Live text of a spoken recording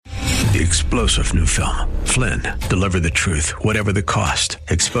the explosive new film, Flynn, Deliver the Truth, Whatever the Cost,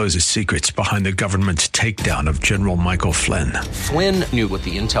 exposes secrets behind the government's takedown of General Michael Flynn. Flynn knew what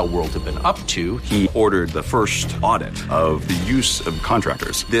the intel world had been up to. He ordered the first audit of the use of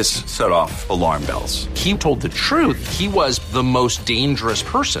contractors. This set off alarm bells. He told the truth. He was the most dangerous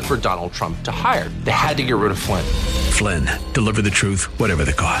person for Donald Trump to hire. They had to get rid of Flynn. Flynn, Deliver the Truth, Whatever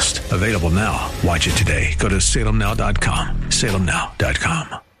the Cost. Available now. Watch it today. Go to salemnow.com.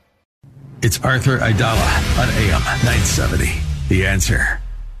 salemnow.com. It's Arthur Aidala on AM 970. The Answer.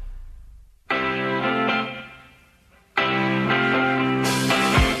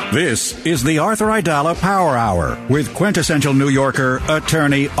 This is the Arthur Aidala Power Hour with quintessential New Yorker,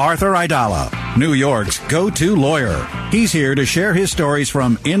 attorney Arthur Aidala, New York's go-to lawyer. He's here to share his stories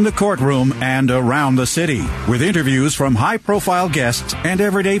from in the courtroom and around the city, with interviews from high-profile guests and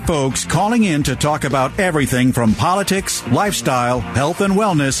everyday folks calling in to talk about everything from politics, lifestyle, health and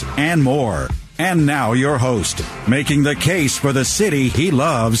wellness, and more. And now your host, making the case for the city he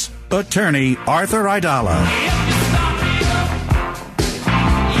loves, attorney Arthur Aidala.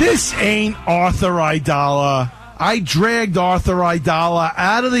 This ain't Arthur Aidala. I dragged Arthur Aidala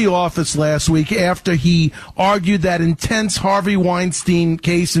out of the office last week after he argued that intense Harvey Weinstein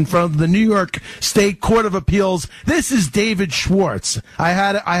case in front of the New York State Court of Appeals. This is David Schwartz. I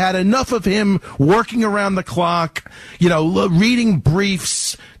had enough of him working around the clock, reading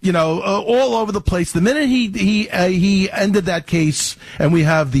briefs, all over the place. The minute he ended that case, and we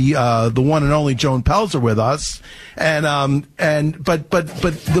have the one and only Joan Pelzer with us, but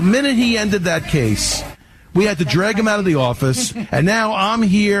the minute he ended that case, we had to drag him out of the office, and now I'm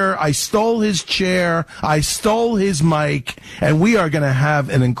here. I stole his chair. I stole his mic, and we are going to have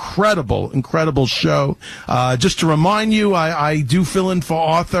an incredible, incredible show. Just to remind you, I do fill in for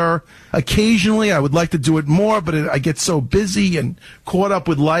Arthur occasionally. I would like to do it more, but I get so busy and caught up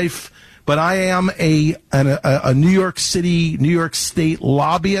with life. But I am a New York City, New York State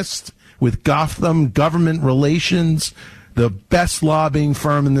lobbyist with Gotham Government Relations, the best lobbying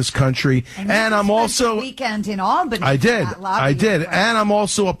firm in this country. And I'm also weekend in Albany. I did. And I'm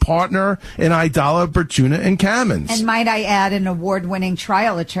also a partner in Aidala, Bertuna, and Kamens. And might I add, an award-winning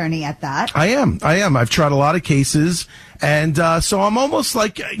trial attorney at that? I am. I've tried a lot of cases. And so I'm almost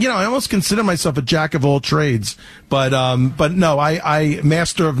like, I almost consider myself a jack of all trades. But no, I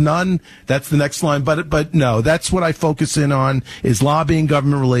master of none. That's the next line. But no, that's what I focus in on is lobbying,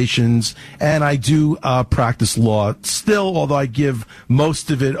 government relations, and I do practice law still, although I give most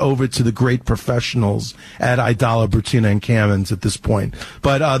of it over to the great professionals at Aidala, Bertuna, and Kamens at this point.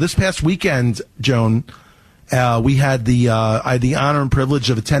 But this past weekend, Joan, we had I had the honor and privilege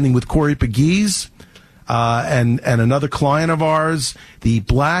of attending with Corey Pegues, and another client of ours, the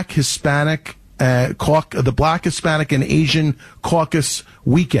Black, Hispanic, and Asian Caucus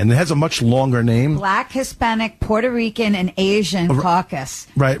Weekend. It has a much longer name. Black, Hispanic, Puerto Rican, and Asian Caucus.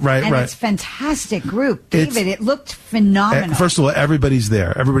 Right. And it's a fantastic group. David, it looked phenomenal. First of all, everybody's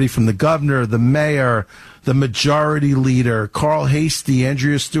there. Everybody from the governor, the mayor, the majority leader, Carl Hastie,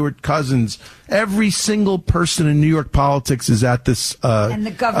 Andrea Stewart Cousins. Every single person in New York politics is at this and the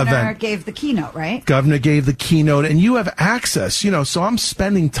governor event. gave the keynote, right? Governor gave the keynote, and you have access, so I'm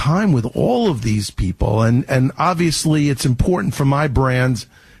spending time with all of these people, and obviously it's important for my brand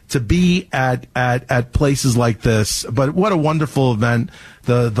to be at places like this. But what a wonderful event.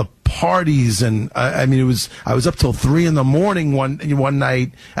 The parties, and I was up till 3 a.m. one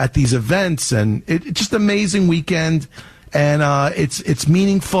night at these events, and it just amazing weekend, and it's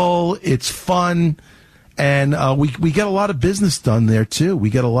meaningful, it's fun, and we get a lot of business done there too. We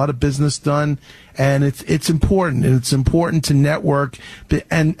get a lot of business done, and it's important. And it's important to network,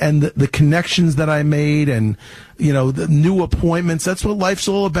 and the connections that I made, and the new appointments. That's what life's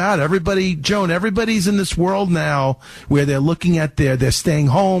all about. Everybody's in this world now where they're looking at they're staying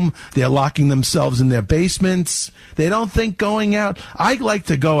home. They're locking themselves in their basements. They don't think going out. I like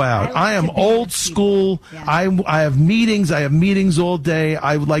to go out. I am old school. Yeah. I have meetings. I have meetings all day.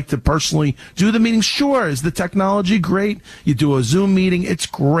 I would like to personally do the meetings. Sure. Is the technology great? You do a Zoom meeting. It's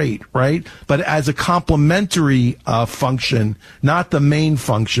great, right? But as a complementary function, not the main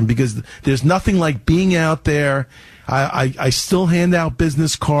function, because there's nothing like being out there. I still hand out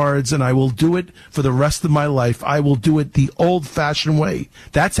business cards, and I will do it for the rest of my life. I will do it the old-fashioned way.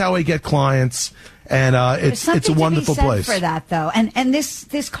 That's how I get clients, and it's a wonderful place for that, though. And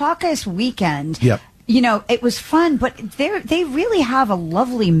this caucus weekend. Yep. it was fun, but they really have a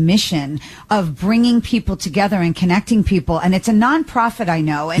lovely mission of bringing people together and connecting people. And it's a nonprofit, I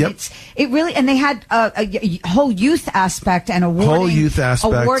know. And and they had a whole youth aspect and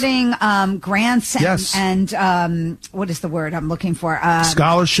awarding grants and what is the word I'm looking for?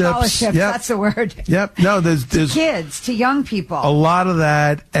 Scholarships. That's the word. Yep. No, there's kids, to young people. A lot of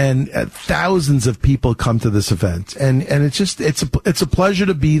that, and thousands of people come to this event, and it's a pleasure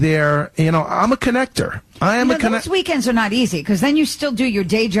to be there. I'm a connector. I am a connector. Those weekends are not easy because then you still do your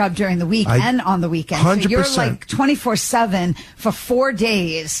day job during the week and on the weekend. 100%. So you're like 24/7 for 4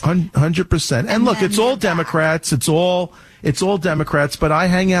 days. 100%. And look, it's all Democrats. It's all Democrats, but I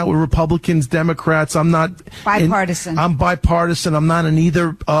hang out with Republicans, Democrats. I'm not bipartisan. I'm bipartisan. I'm not in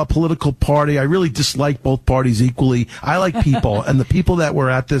either political party. I really dislike both parties equally. I like people, and the people that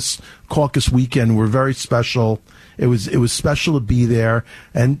were at this caucus weekend were very special. It was special to be there.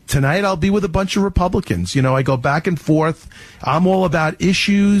 And tonight I'll be with a bunch of Republicans. I go back and forth. I'm all about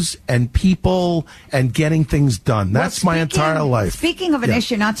issues and people and getting things done. That's my entire life. Speaking of an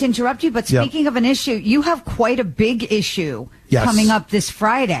issue, not to interrupt you, but speaking of an issue, you have quite a big issue coming up this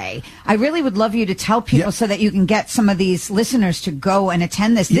Friday. I really would love you to tell people so that you can get some of these listeners to go and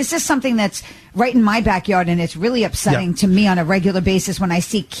attend this. This is something that's right in my backyard, and it's really upsetting to me on a regular basis when I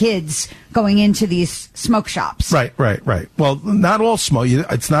see kids going into these smoke shops. Right. Well, not all smoke.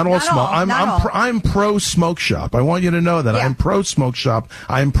 It's not all smoke. I'm pro smoke shop. I want you to know that I'm pro smoke shop.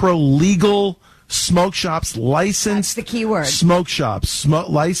 I'm pro legal smoke shops, licensed. That's the key word. Smoke shops,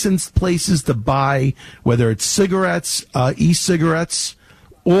 licensed places to buy, whether it's cigarettes, e-cigarettes,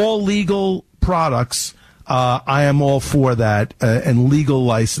 all legal products. I am all for that, and legal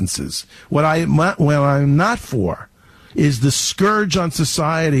licenses. What I'm not for is the scourge on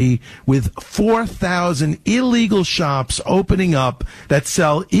society with 4,000 illegal shops opening up that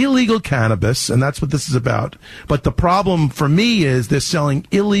sell illegal cannabis, and that's what this is about. But the problem for me is they're selling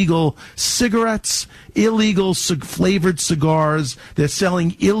illegal cigarettes, illegal flavored cigars. They're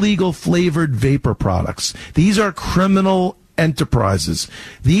selling illegal flavored vapor products. These are criminal enterprises.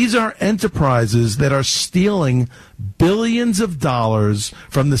 These are enterprises that are stealing billions of dollars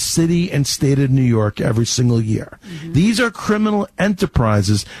from the city and state of New York every single year. Mm-hmm. These are criminal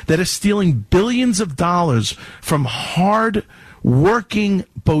enterprises that are stealing billions of dollars from hard working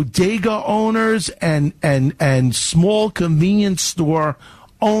bodega owners and small convenience store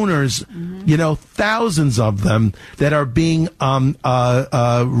owners, thousands of them that are being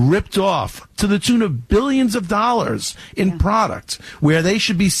ripped off to the tune of billions of dollars in product where they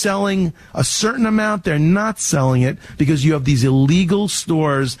should be selling a certain amount. They're not selling it because you have these illegal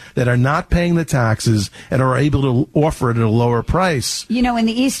stores that are not paying the taxes and are able to offer it at a lower price. In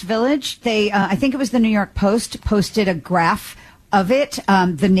the East Village, they, I think it was the New York Post, posted a graph of it,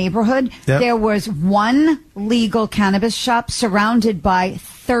 the neighborhood. There was one legal cannabis shop surrounded by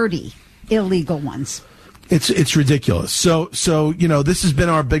 30 illegal ones. It's ridiculous. So this has been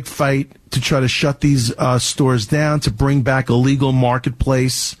our big fight to try to shut these stores down, to bring back a legal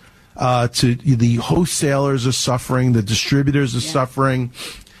marketplace. The wholesalers are suffering, the distributors are suffering.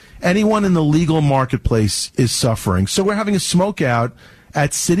 Anyone in the legal marketplace is suffering. So we're having a smoke out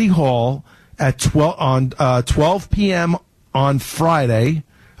at City Hall at 12 p.m. on Friday.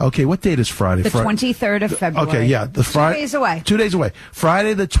 Okay, what date is Friday? The 23rd of February. Okay, yeah. 2 days away. 2 days away.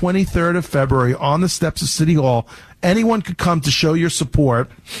 Friday, the 23rd of February, on the steps of City Hall. Anyone could come to show your support.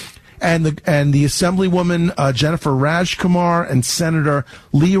 And the Assemblywoman Jennifer Rajkumar and Senator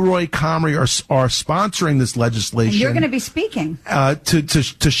Leroy Comrie are sponsoring this legislation. And you're going to be speaking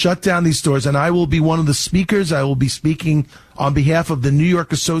to shut down these stores, and I will be one of the speakers. I will be speaking on behalf of the New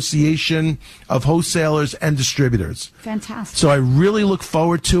York Association of Wholesalers and Distributors. Fantastic. So I really look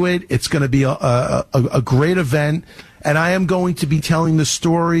forward to it. It's going to be a great event, and I am going to be telling the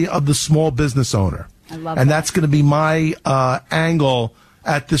story of the small business owner. I love and that. That's going to be my angle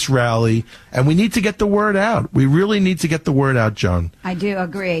at this rally, and we need to get the word out. We really need to get the word out, Joan. I do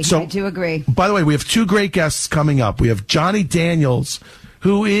agree. By the way, we have two great guests coming up. We have Johnny Daniels,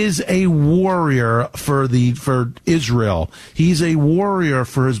 who is a warrior for Israel. He's a warrior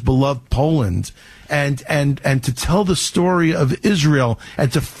for his beloved Poland. And to tell the story of Israel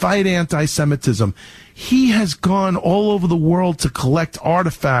and to fight anti-Semitism. He has gone all over the world to collect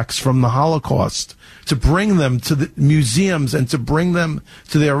artifacts from the Holocaust, to bring them to the museums and to bring them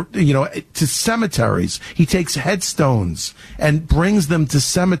to their, to cemeteries. He takes headstones and brings them to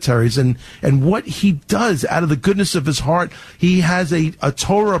cemeteries. And what he does out of the goodness of his heart, he has a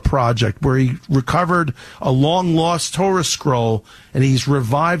Torah project where he recovered a long lost Torah scroll and he's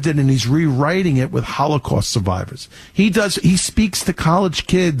revived it and he's rewriting it with Holocaust survivors. He speaks to college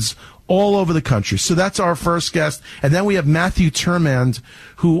kids all over the country. So that's our first guest. And then we have Matthew Turmand,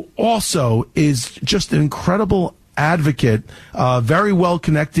 who also is just an incredible advocate, very well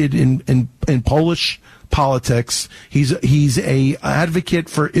connected in Polish politics. He's a advocate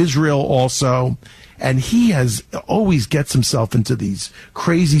for Israel also. And he has always gets himself into these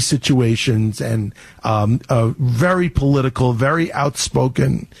crazy situations and very political, very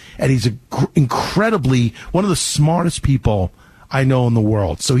outspoken. And he's incredibly one of the smartest people I know in the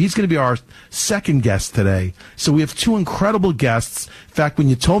world. So he's going to be our second guest today. So we have two incredible guests. In fact, when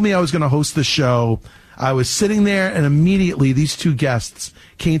you told me I was going to host the show, I was sitting there and immediately these two guests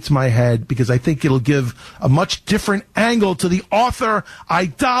came to my head because I think it'll give a much different angle to the Arthur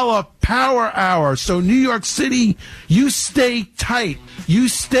Aidala Power Hour. So New York City, you stay tight. You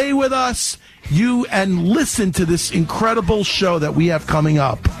stay with us. And listen to this incredible show that we have coming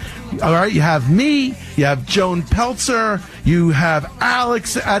up. All right, you have me, you have Joan Peltzer, you have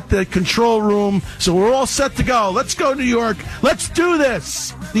Alex at the control room. So we're all set to go. Let's go, New York. Let's do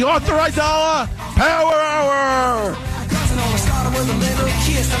this. The Arthur Aidala Power Hour.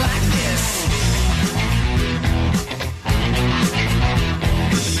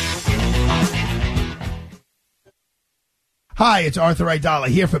 Hi, it's Arthur Aidala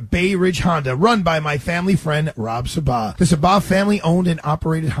here for Bay Ridge Honda, run by my family friend Rob Sabah. The Sabah family-owned and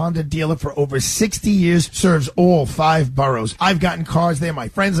operated Honda dealer for over 60 years serves all 5 boroughs. I've gotten cars there. My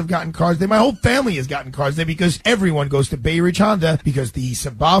friends have gotten cars there. My whole family has gotten cars there because everyone goes to Bay Ridge Honda because the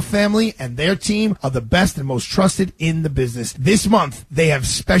Sabah family and their team are the best and most trusted in the business. This month, they have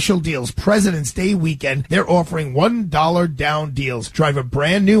special deals. President's Day weekend, they're offering $1 down deals. Drive a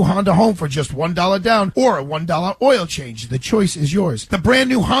brand new Honda home for just $1 down or a $1 oil change. The choice is yours. The brand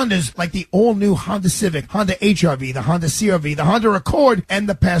new Hondas, like the all-new Honda Civic, Honda HR-V, the Honda CR-V, the Honda Accord, and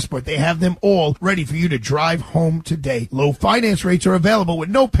the Passport. They have them all ready for you to drive home today. Low finance rates are available with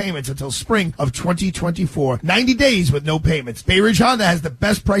no payments until spring of 2024. 90 days with no payments. Bay Ridge Honda has the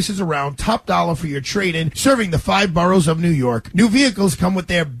best prices around, top dollar for your trade-in, serving the 5 boroughs of New York. New vehicles come with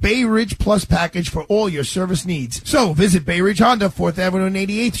their Bay Ridge Plus package for all your service needs. So visit Bay Ridge Honda, 4th Avenue and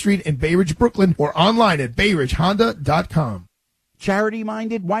 88th Street in Bay Ridge, Brooklyn, or online at bayridgehonda.com.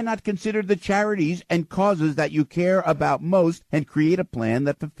 Charity-minded? Why not consider the charities and causes that you care about most and create a plan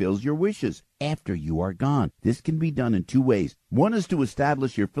that fulfills your wishes after you are gone? This can be done in 2 ways. One is to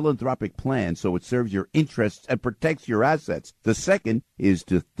establish your philanthropic plan so it serves your interests and protects your assets. The second is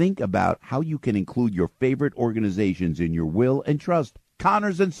to think about how you can include your favorite organizations in your will and trust.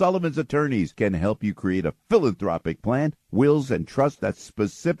 Connors and Sullivan's attorneys can help you create a philanthropic plan, wills, and trusts that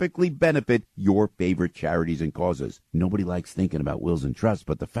specifically benefit your favorite charities and causes. Nobody likes thinking about wills and trusts,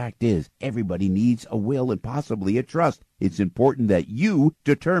 but the fact is, everybody needs a will and possibly a trust. It's important that you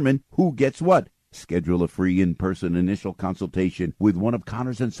determine who gets what. Schedule a free in-person initial consultation with one of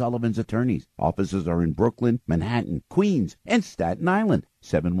Connors and Sullivan's attorneys. Offices are in Brooklyn, Manhattan, Queens, and Staten Island.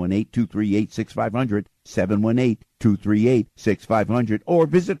 718-238-6500, 718-238-6500, or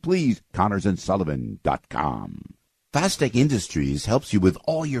visit please ConnorsandSullivan.com. Fastech Industries helps you with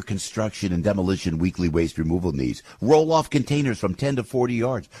all your construction and demolition weekly waste removal needs. Roll-off containers from 10 to 40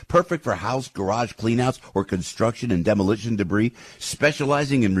 yards, perfect for house, garage cleanouts, or construction and demolition debris,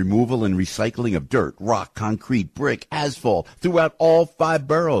 specializing in removal and recycling of dirt, rock, concrete, brick, asphalt throughout all 5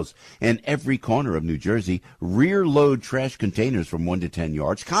 boroughs and every corner of New Jersey. Rear-load trash containers from 1 to 10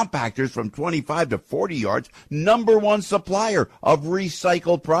 yards, compactors from 25 to 40 yards, #1 supplier of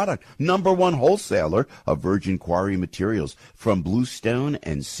recycled product, #1 wholesaler of virgin quarry materials from bluestone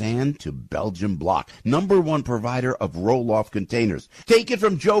and sand to Belgian block. #1 provider of roll-off containers. Take it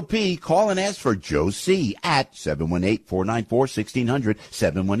from Joe P. Call and ask for Joe C. at 718-494-1600,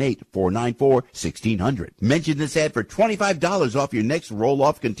 718-494-1600. Mention this ad for $25 off your next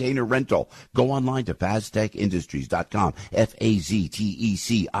roll-off container rental. Go online to FazTechIndustries.com,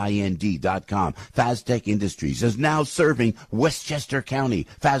 FazTechInd.com. Faztech Industries is now serving Westchester County.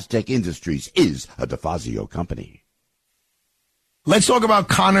 Faztech Industries is a DeFazio company. Let's talk about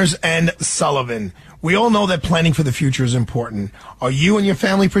Connors and Sullivan. We all know that planning for the future is important. Are you and your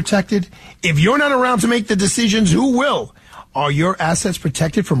family protected? If you're not around to make the decisions, who will? Are your assets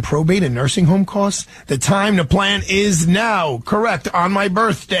protected from probate and nursing home costs? The time to plan is now. Correct. On my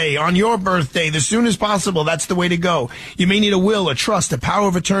birthday, on your birthday, the soonest possible. That's the way to go. You may need a will, a trust, a power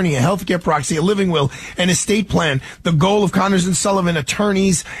of attorney, a healthcare proxy, a living will, an estate plan. The goal of Connors and Sullivan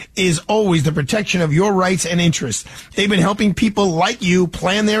attorneys is always the protection of your rights and interests. They've been helping people like you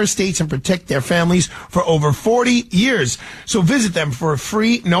plan their estates and protect their families for over 40 years. So visit them for a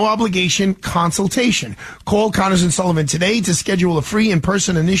free, no obligation consultation. Call Connors and Sullivan today. need to schedule a free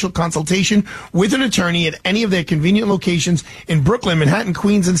in-person initial consultation with an attorney at any of their convenient locations in Brooklyn, Manhattan,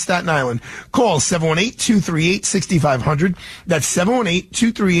 Queens, and Staten Island. Call 718-238-6500. That's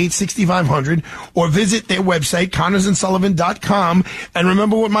 718-238-6500. Or visit their website, connorsandsullivan.com. And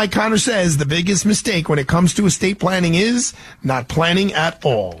remember what Mike Connor says, the biggest mistake when it comes to estate planning is not planning at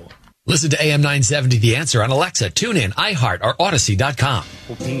all. Listen to AM 970 The Answer on Alexa, TuneIn, iHeart, or Odyssey.com.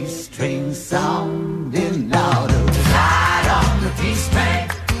 Peace train sounding louder. Ride on the peace train.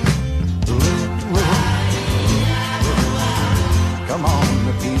 Come on,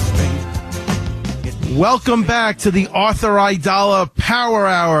 the peace train. Welcome back to the Arthur Aidala Power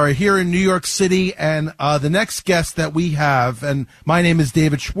Hour here in New York City. And the next guest that we have, and my name is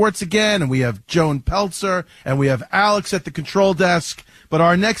David Schwartz again, and we have Joan Peltzer, and we have Alex at the control desk. But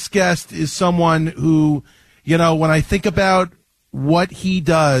our next guest is someone who, you know, when I think about what he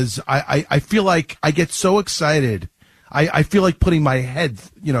does, I feel like I get so excited. I feel like putting my head,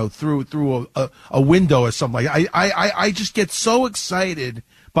 you know, through a window or something. I just get so excited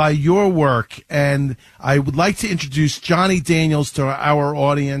by your work, and I would like to introduce Johnny Daniels to our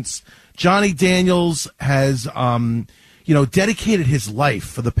audience. Johnny Daniels has, dedicated his life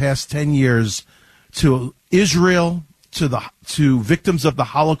for the past 10 years to Israel, to victims of the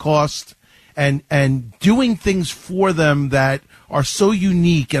Holocaust, and doing things for them that are so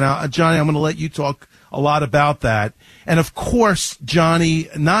unique. And Johnny, I'm going to let you talk a lot about that. And of course, Johnny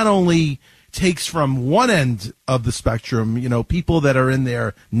not only takes from one end of the spectrum, you know, people that are in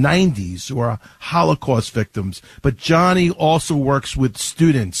their 90s who are Holocaust victims, but Johnny also works with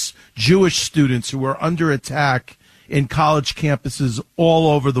students, Jewish students who are under attack in college campuses all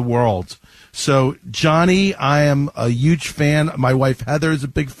over the world. So, Johnny, I am a huge fan. My wife Heather is a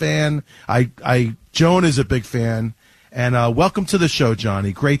big fan. Joan is a big fan. And welcome to the show,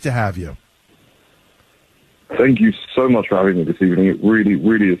 Johnny. Great to have you. Thank you so much for having me this evening. It really,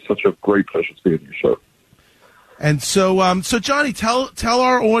 really is such a great pleasure to be on your show. And so Johnny, tell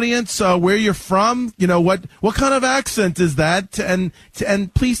our audience where you're from. You know, what kind of accent is that? And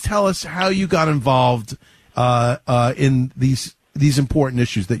please tell us how you got involved in these important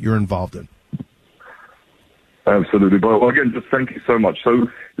issues that you're involved in. Absolutely. But again, just thank you so much. So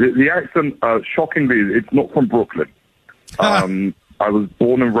the accent, shockingly, it's not from Brooklyn. I was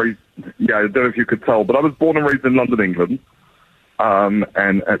born and raised, I don't know if you could tell, but I was born and raised in London, England.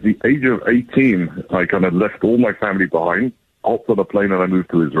 And at the age of 18, I kind of left all my family behind, hopped on a plane, and I moved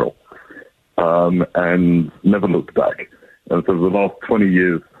to Israel. And never looked back. And so the last 20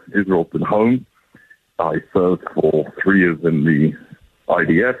 years, Israel's been home. I served for 3 years in the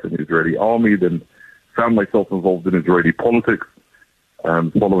IDF, in the Israeli army, then found myself involved in Israeli politics.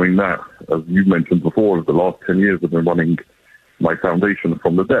 And following that, as you mentioned before, the last 10 years I've been running my foundation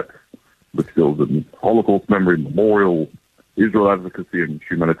From the Depths, which deals in Holocaust memory, memorial, Israel advocacy, and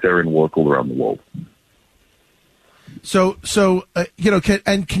humanitarian work all around the world. So can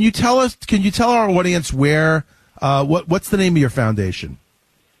you tell our audience where, what's the name of your foundation?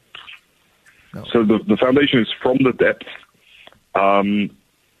 No. So the foundation is From the Depths.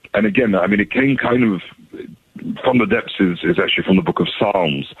 And again, I mean, it came kind of, From the Depths is actually from the book of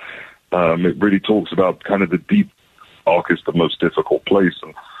Psalms. It really talks about kind of the deep, darkest, and most difficult place.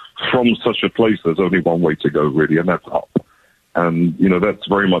 And from such a place, there's only one way to go, really, and that's up. And, you know, that's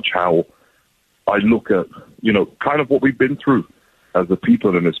very much how I look at, you know, kind of what we've been through as a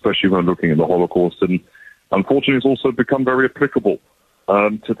people, and especially when looking at the Holocaust. And unfortunately, it's also become very applicable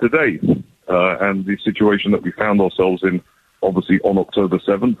to today and the situation that we found ourselves in, obviously, on October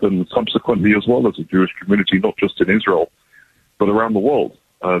 7th, and subsequently as well as a Jewish community, not just in Israel, but around the world.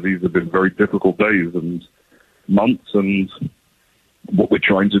 These have been very difficult days and months, and what we're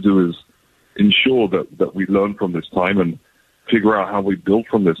trying to do is ensure that we learn from this time and figure out how we build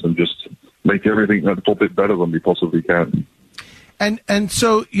from this and just make everything a little bit better than we possibly can. And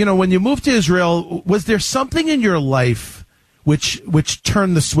so, you know, when you moved to Israel, was there something in your life which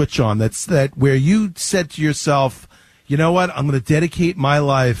turned the switch on? That where you said to yourself, you know what, I'm going to dedicate my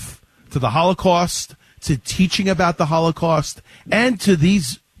life to the Holocaust, to teaching about the Holocaust, and to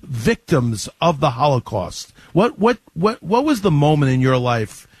these victims of the Holocaust. What was the moment in your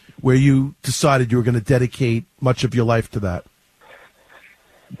life where you decided you were going to dedicate much of your life to that?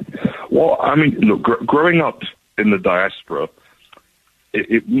 Well, I mean, look, growing up in the diaspora,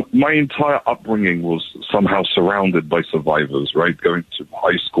 my entire upbringing was somehow surrounded by survivors, right? Going to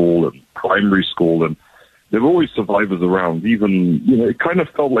high school and primary school, and there were always survivors around. Even, you know, it kind of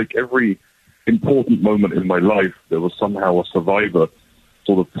felt like every important moment in my life, there was somehow a survivor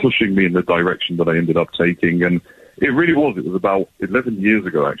sort of pushing me in the direction that I ended up taking. And it really was. It was about 11 years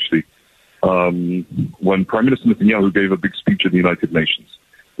ago, actually, when Prime Minister Netanyahu gave a big speech at the United Nations.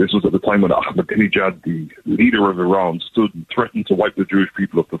 This was at the time when Ahmadinejad, the leader of Iran, stood and threatened to wipe the Jewish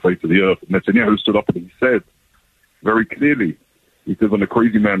people off the face of the earth. And Netanyahu stood up and he said very clearly, he said, when a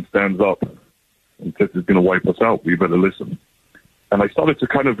crazy man stands up and says he's going to wipe us out, we better listen. And I started to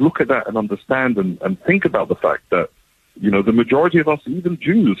kind of look at that and understand and think about the fact that, the majority of us, even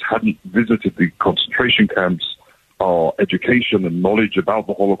Jews, hadn't visited the concentration camps. Our education and knowledge about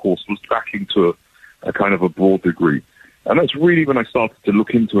the Holocaust was lacking to a kind of a broad degree. And that's really when I started to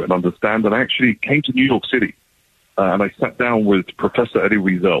look into it and understand. And I actually came to New York City and I sat down with Professor Eddie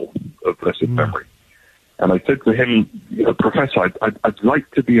Wiesel of blessed memory. And I said to him, Professor, I'd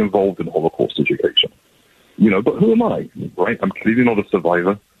like to be involved in Holocaust education. But who am I, right? I'm clearly not a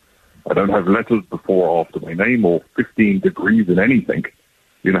survivor. I don't have letters before or after my name or 15 degrees in anything.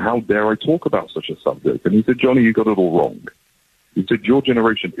 How dare I talk about such a subject? And he said, Johnny, you got it all wrong. He said, your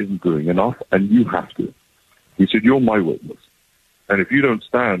generation isn't doing enough, and you have to. He said, you're my witness. And if you don't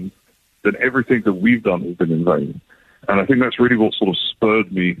stand, then everything that we've done has been in vain. And I think that's really what sort of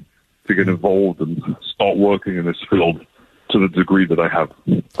spurred me to get involved and start working in this field to the degree that I have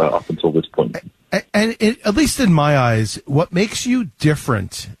up until this point. And at least in my eyes, what makes you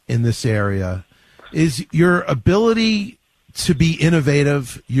different in this area is your ability to be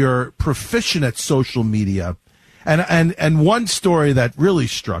innovative. You're proficient at social media. And one story that really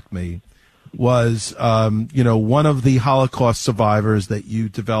struck me was, one of the Holocaust survivors that you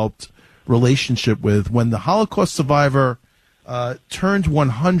developed relationship with. When the Holocaust survivor turned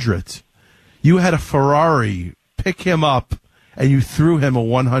 100, you had a Ferrari pick him up and you threw him a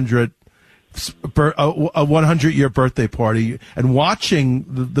 100-year birthday party. And watching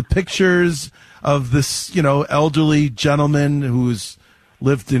the pictures of this, elderly gentleman who's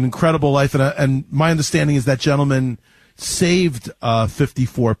lived an incredible life, and my understanding is that gentleman saved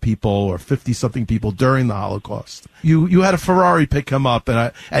 54 people or 50-something people during the Holocaust. You had a Ferrari pick him up,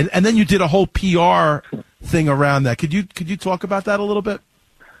 and then you did a whole PR thing around that. Could you talk about that a little bit?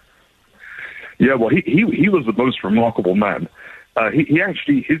 Yeah, well, he was the most remarkable man. He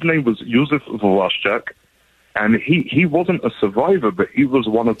actually, his name was Józef Wawaszczak, and he wasn't a survivor, but he was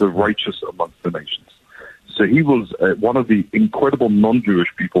one of the righteous amongst the nations. So he was one of the incredible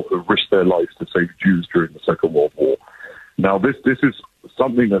non-Jewish people who risked their lives to save Jews during the Second World War. Now, this is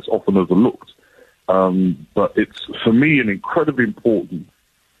something that's often overlooked, but it's, for me, an incredibly important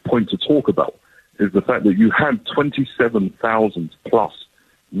point to talk about, is the fact that you had 27,000 plus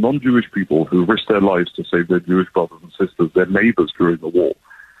non-Jewish people who risked their lives to save their Jewish brothers and sisters, their neighbors during the war.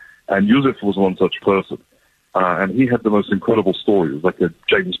 And Józef was one such person. And he had the most incredible story. It was like a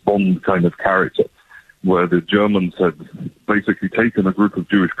James Bond kind of character, where the Germans had basically taken a group of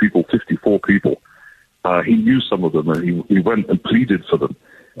Jewish people, 54 people. He knew some of them, and he went and pleaded for them.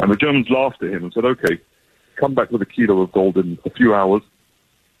 And the Germans laughed at him and said, okay, come back with a kilo of gold in a few hours,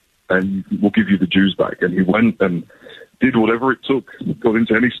 and we'll give you the Jews back. And he went and did whatever it took, got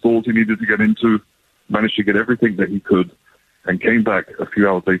into any stores he needed to get into, managed to get everything that he could, and came back a few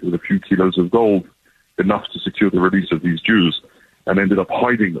hours later with a few kilos of gold, enough to secure the release of these Jews, and ended up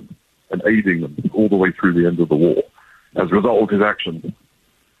hiding them and aiding them all the way through the end of the war. As a result of his action,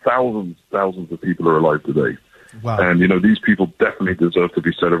 thousands of people are alive today. Wow. And, these people definitely deserve to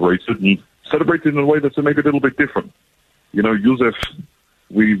be celebrated, and celebrated in a way that's maybe a little bit different. Józef,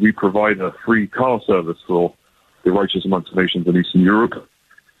 we provide a free car service for the righteous amongst the nations in Eastern Europe.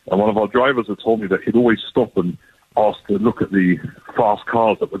 And one of our drivers had told me that he'd always stop and ask to look at the fast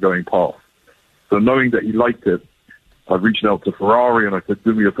cars that were going past. So knowing that he liked it, I reached out to Ferrari and I said,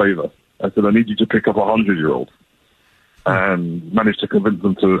 do me a favor. I said, I need you to pick up a 100-year-old. And managed to convince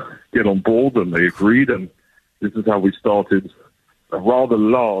them to get on board, and they agreed. And this is how we started a rather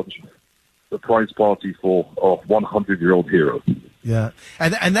large surprise party for our 100-year-old hero. Yeah,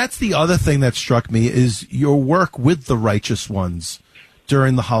 and that's the other thing that struck me is your work with the righteous ones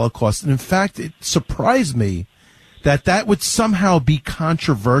during the Holocaust. And in fact, it surprised me that would somehow be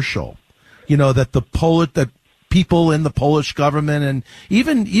controversial. That people in the Polish government and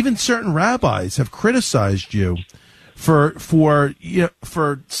even certain rabbis have criticized you for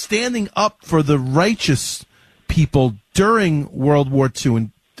standing up for the righteous people during World War II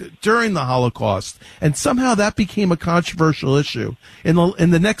and during the Holocaust, and somehow that became a controversial issue. In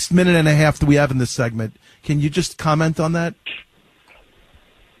the next minute and a half that we have in this segment, can you just comment on that?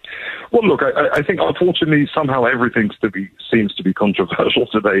 Well, look, I think unfortunately somehow everything seems to be controversial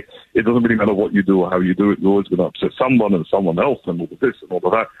today. It doesn't really matter what you do or how you do it. You're always going to upset someone and someone else and all of this and all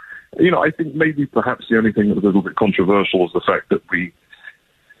of that. I think maybe perhaps the only thing that was a little bit controversial is the fact that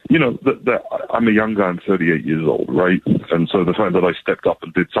that I'm a young guy, I'm 38 years old, right? And so the fact that I stepped up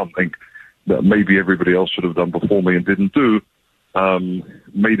and did something that maybe everybody else should have done before me and didn't do,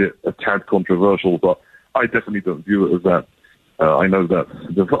 made it a tad controversial. But I definitely don't view it as that. I know that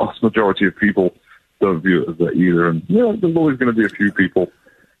the vast majority of people don't view it as that either. And yeah, there's always going to be a few people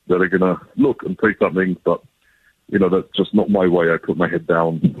that are going to look and say something, but that's just not my way. I put my head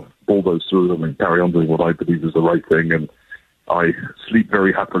down, bulldoze through them, and carry on doing what I believe is the right thing. And I sleep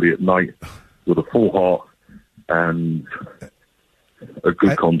very happily at night with a full heart and a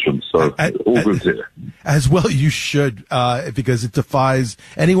good conscience. So all good here. As well you should, because it defies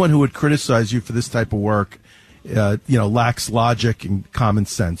anyone who would criticize you for this type of work, lacks logic and common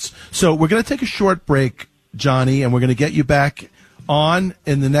sense. So we're going to take a short break, Johnny, and we're going to get you back on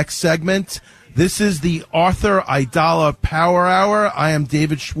in the next segment. This is the Arthur Aidala Power Hour. I am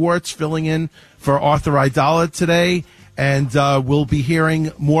David Schwartz, filling in for Arthur Aidala today, and we'll be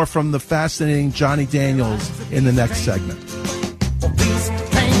hearing more from the fascinating Johnny Daniels in the next segment. Please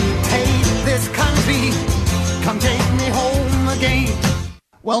take this country, come take me home again.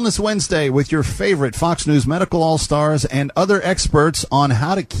 Wellness Wednesday with your favorite Fox News medical all-stars and other experts on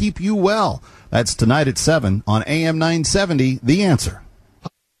how to keep you well. That's tonight at 7 on AM 970, The Answer.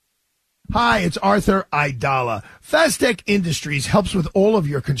 Hi, it's Arthur Aidala. Fastech Industries helps with all of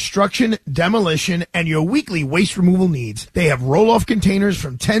your construction, demolition, and your weekly waste removal needs. They have roll-off containers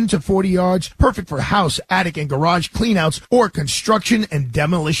from 10 to 40 yards, perfect for house, attic, and garage cleanouts or construction and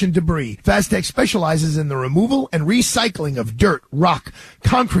demolition debris. Fastech specializes in the removal and recycling of dirt, rock,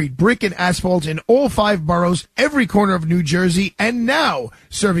 concrete, brick, and asphalt in all 5 boroughs, every corner of New Jersey, and now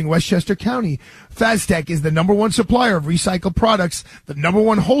serving Westchester County. Fastech is the #1 supplier of recycled products, the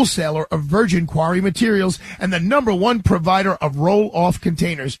 #1 wholesaler of virgin quarry materials, and the #1 provider of roll-off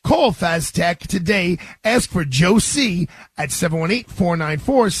containers. Call Fastech today. Ask for Joe C. at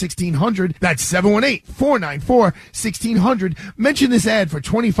 718-494-1600. That's 718-494-1600. Mention this ad for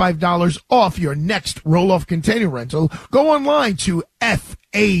 $25 off your next roll-off container rental. Go online to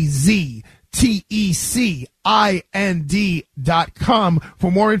FAZTECIND.com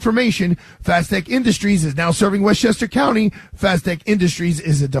for more information. Fastech Industries is now serving Westchester County. Fastech Industries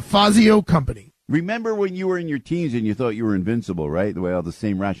is a DeFazio company. Remember when you were in your teens and you thought you were invincible, right? Well, the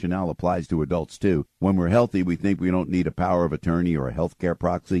same rationale applies to adults, too. When we're healthy, we think we don't need a power of attorney or a healthcare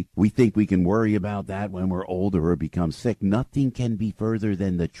proxy. We think we can worry about that when we're older or become sick. Nothing can be further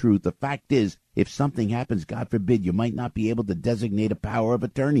than the truth. The fact is, if something happens, God forbid, you might not be able to designate a power of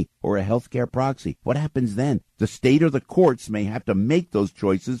attorney or a healthcare proxy. What happens then? The state or the courts may have to make those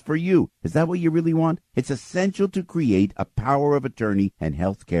choices for you. Is that what you really want? It's essential to create a power of attorney and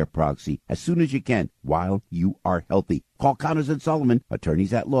healthcare proxy as soon as you can while you are healthy. Call Connors and Sullivan,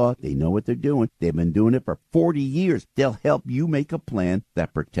 attorneys at law. They know what they're doing. They've been doing it for 40 years. They'll help you make a plan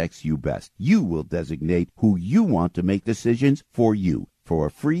that protects you best. You will designate who you want to make decisions for you. For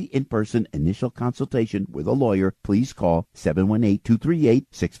a free in-person initial consultation with a lawyer, please call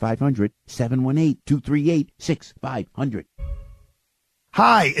 718-238-6500, 718-238-6500.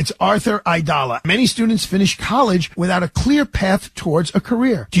 Hi, it's Arthur Aidala. Many students finish college without a clear path towards a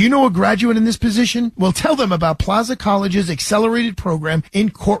career. Do you know a graduate in this position? Well, tell them about Plaza College's accelerated program in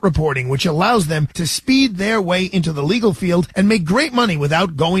court reporting, which allows them to speed their way into the legal field and make great money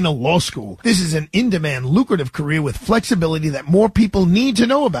without going to law school. This is an in-demand, lucrative career with flexibility that more people need to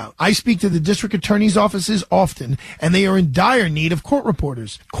know about. I speak to the district attorney's offices often, and they are in dire need of court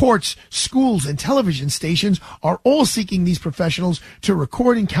reporters. Courts, schools, and television stations are all seeking these professionals to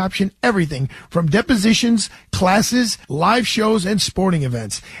record and caption everything from depositions, classes, live shows, and sporting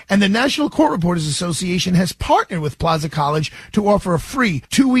events. And the National Court Reporters Association has partnered with Plaza College to offer a free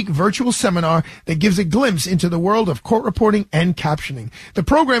 2-week virtual seminar that gives a glimpse into the world of court reporting and captioning. The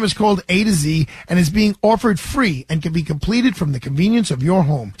program is called A to Z and is being offered free and can be completed from the convenience of your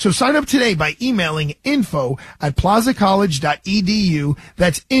home. So sign up today by emailing info@plazacollege.edu.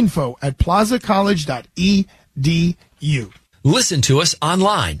 That's info@plazacollege.edu. Listen to us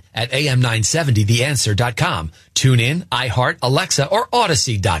online at am970theanswer.com. Tune in, iHeart, Alexa, or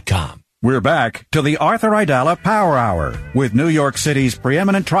Odyssey.com. We're back to the Arthur Aidala Power Hour with New York City's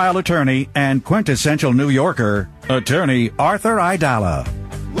preeminent trial attorney and quintessential New Yorker, attorney Arthur Aidala.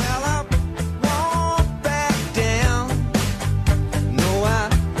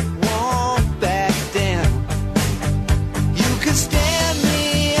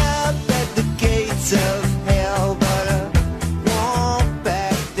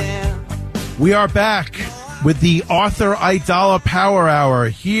 We are back with the Arthur Aidala Power Hour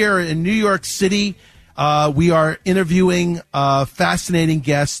here in New York City. We are interviewing fascinating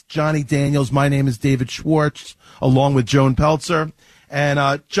guest, Johnny Daniels. My name is David Schwartz, along with Joan Peltzer.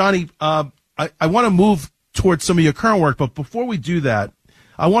 And Johnny, I want to move towards some of your current work, but before we do that,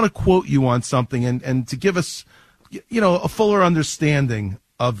 I want to quote you on something and to give us, a fuller understanding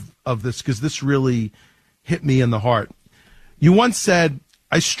of this, because this really hit me in the heart. You once said,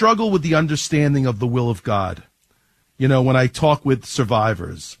 I struggle with the understanding of the will of God. When I talk with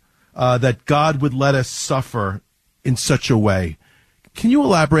survivors, that God would let us suffer in such a way. Can you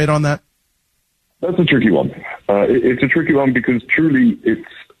elaborate on that? That's a tricky one. It's a tricky one because truly it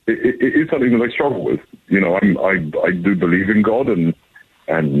is something that I struggle with. I do believe in God and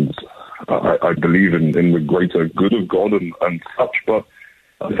I believe in the greater good of God and such, but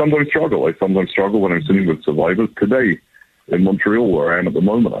I sometimes struggle. I sometimes struggle when I'm sitting with survivors. Today in Montreal, where I am at the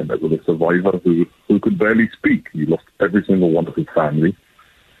moment, I met with a survivor who could barely speak. He lost every single one of his family,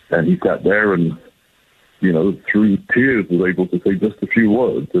 and he sat there and, through tears was able to say just a few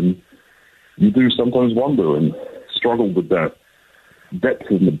words. And you do sometimes wonder and struggle with that depth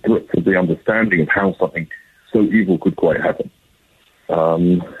and the breadth of the understanding of how something so evil could quite happen.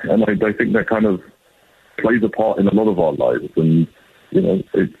 And I think that kind of plays a part in a lot of our lives. And,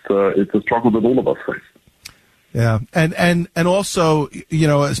 it's a struggle that all of us face. Yeah. And also,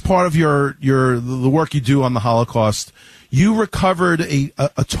 as part of the work you do on the Holocaust, you recovered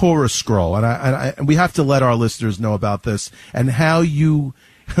a Torah scroll. And we have to let our listeners know about this and how you're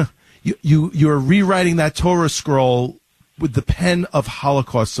rewriting that Torah scroll with the pen of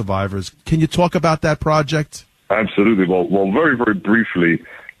Holocaust survivors. Can you talk about that project? Absolutely. Well, very, very briefly,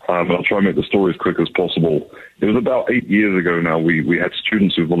 I'll try and make the story as quick as possible. It was about 8 years ago now. We had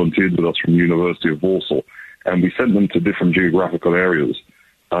students who volunteered with us from the University of Warsaw, and we sent them to different geographical areas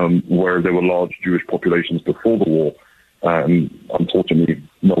where there were large Jewish populations before the war, and unfortunately,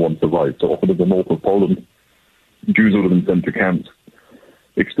 no one survived. So often in the north of Poland, Jews would have been sent to camps,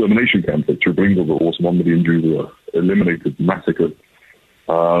 extermination camps like Treblinka, where almost 1 million Jews were eliminated, massacred,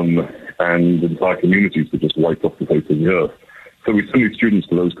 and entire communities were just wiped off the face of the earth. So we send these students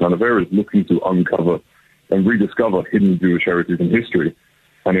to those kind of areas looking to uncover and rediscover hidden Jewish heritage and history.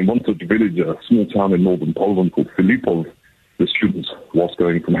 And in one such village, a small town in northern Poland called Filipov, the students, whilst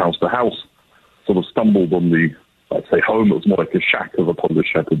going from house to house, sort of stumbled on the, I'd say, home. It was more like a shack of a Polish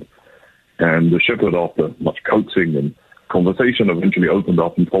shepherd. And the shepherd, after much coaxing and conversation, eventually opened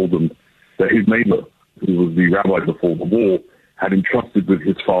up and told them that his neighbor, who was the rabbi before the war, had entrusted with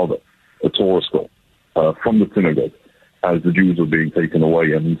his father a Torah scroll from the synagogue as the Jews were being taken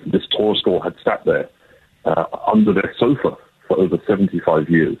away. And this Torah scroll had sat there under their sofa for over 75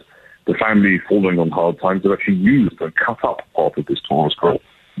 years. The family, falling on hard times, had actually used and cut up part of this Torah scroll.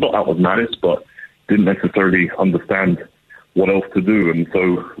 Not out of malice, but didn't necessarily understand what else to do. And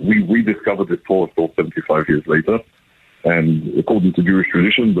so we rediscovered this Torah scroll 75 years later. And according to Jewish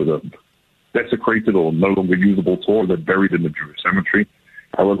tradition, the desecrated or no longer usable Torah, they're buried in the Jewish cemetery.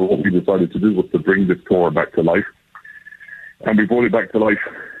 However, what we decided to do was to bring this Torah back to life. And we brought it back to life,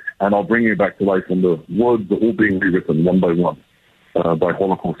 and are bringing it back to life, and the words are all being rewritten one by one by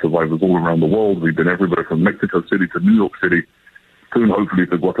Holocaust survivors all around the world. We've been everywhere from Mexico City to New York City, soon hopefully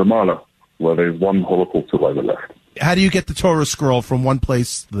to Guatemala, where there's one Holocaust survivor left. How do you get the Torah scroll from one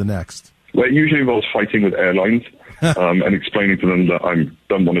place to the next? Well, it usually involves fighting with airlines and explaining to them that I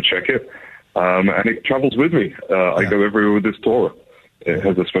don't want to check it. And it travels with me. I go everywhere with this Torah. It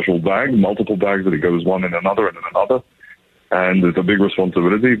has a special bag, multiple bags, that it goes one in another and in another. And it's a big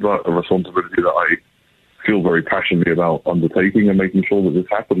responsibility, but a responsibility that I feel very passionately about undertaking and making sure that this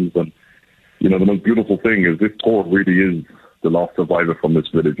happens. And, the most beautiful thing is this Torah really is the last survivor from this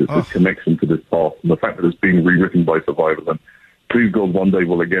village. It's this connection to this past, and the fact that it's being rewritten by survivors. And please God, one day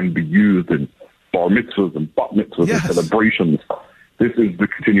will again be used in bar mitzvahs and bat mitzvahs and celebrations. This is the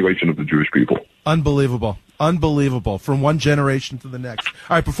continuation of the Jewish people. Unbelievable. Unbelievable. From one generation to the next.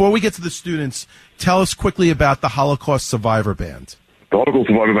 All right, before we get to the students, tell us quickly about the Holocaust Survivor Band. The Holocaust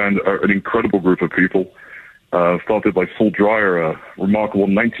Survivor Band are an incredible group of people, started by Saul Dreyer, a remarkable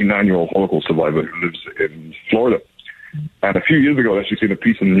 99-year-old Holocaust survivor who lives in Florida. And a few years ago, I actually seen a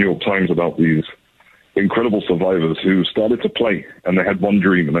piece in the New York Times about these incredible survivors who started to play, and they had one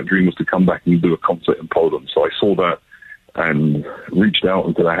dream, and that dream was to come back and do a concert in Poland. So I saw that and reached out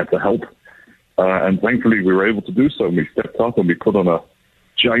and said I had to help. And thankfully, we were able to do so. And we stepped up and we put on a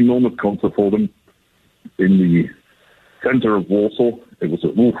ginormous concert for them in the center of Warsaw. It was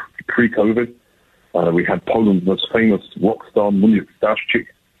pre-COVID. We had Poland's most famous rock star, Muniek Staszczyk,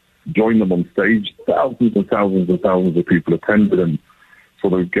 join them on stage. Thousands and thousands and thousands of people attended and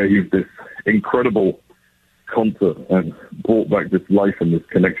sort of gave this incredible concert and brought back this life and this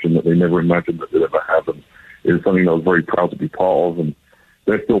connection that they never imagined that they'd ever have. And it was something I was very proud to be part of. And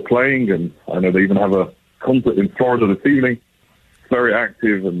they're still playing, and I know they even have a concert in Florida this evening. very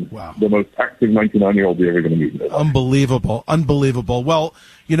active, and the most active 99-year-old you're ever going to meet. Unbelievable. Well,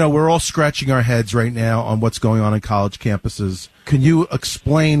 we're all scratching our heads right now on what's going on in college campuses. Can you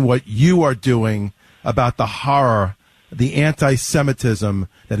explain what you are doing about the horror, the anti-Semitism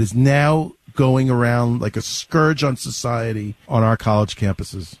that is now going around like a scourge on society on our college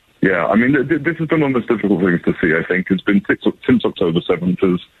campuses? Yeah, I mean, this has been one of the most difficult things to see, I think. It's been since October 7th,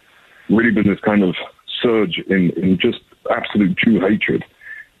 there's really been this kind of surge in just absolute Jew hatred.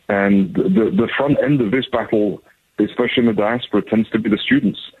 And the front end of this battle, especially in the diaspora, tends to be the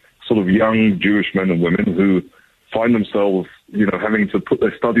students, sort of young Jewish men and women who find themselves, having to put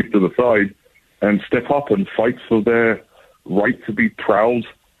their studies to the side and step up and fight for their right to be proud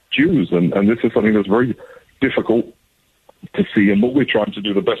Jews. And this is something that's very difficult to see. And what we're trying to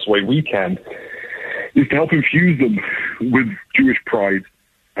do the best way we can is to help infuse them with Jewish pride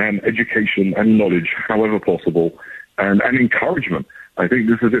and education and knowledge, however possible, and encouragement. I think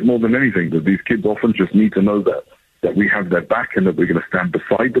this is it more than anything, that these kids often just need to know that we have their back and that we're going to stand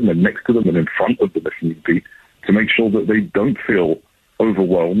beside them and next to them and in front of them if need be, to make sure that they don't feel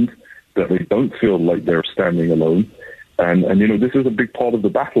overwhelmed, that they don't feel like they're standing alone. And this is a big part of the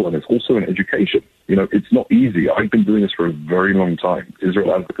battle, and it's also in education. It's not easy. I've been doing this for a very long time.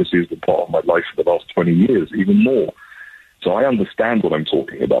 Israel advocacy has been part of my life for the last 20 years, even more. So I understand what I'm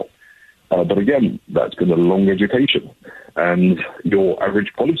talking about. But again, that's been a long education. And your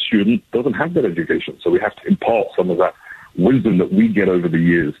average college student doesn't have that education. So we have to impart some of that wisdom that we get over the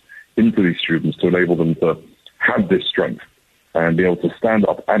years into these students to enable them to have this strength and be able to stand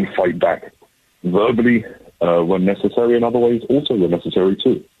up and fight back verbally when necessary, and other ways also when necessary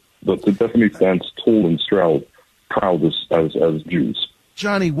too. But to definitely stand tall and proud as Jews.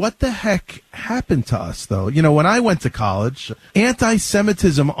 Johnny, what the heck happened to us, though? When I went to college,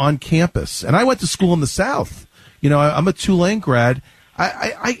 anti-Semitism on campus, and I went to school in the South. I'm a Tulane grad.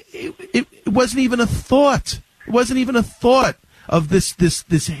 It wasn't even a thought. It wasn't even a thought of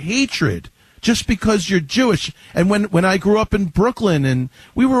this hatred just because you're Jewish. And when I grew up in Brooklyn, and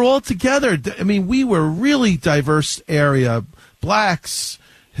we were all together, I mean, we were a really diverse area, blacks,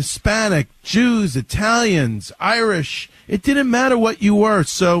 Hispanic, Jews, Italians, Irish. It didn't matter what you were.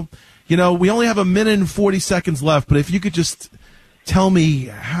 So, we only have 1 minute and 40 seconds left, but if you could just tell me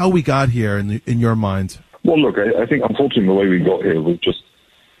how we got here in your mind. Well, look, I think unfortunately the way we got here was just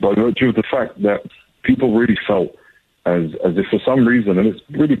by virtue of the fact that people really felt as if for some reason, and it's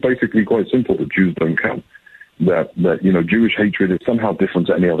really basically quite simple, that Jews don't count, that Jewish hatred is somehow different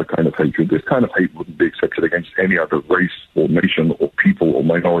to any other kind of hatred. This kind of hate wouldn't be accepted against any other race or nation or people or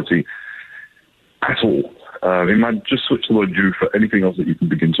minority at all. Just switch the word Jew for anything else that you can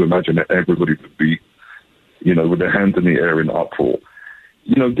begin to imagine, that everybody would be, with their hands in the air in uproar.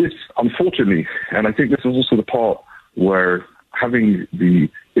 This, unfortunately, and I think this is also the part where having the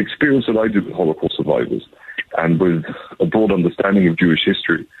experience that I do with Holocaust survivors and with a broad understanding of Jewish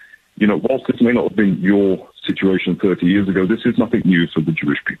history, whilst this may not have been your situation 30 years ago, this is nothing new for the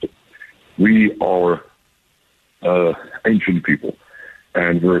Jewish people. We are ancient people,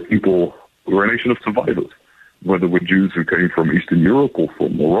 and we're a nation of survivors, whether we're Jews who came from Eastern Europe or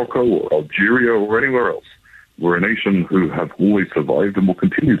from Morocco or Algeria or anywhere else. We're a nation who have always survived and will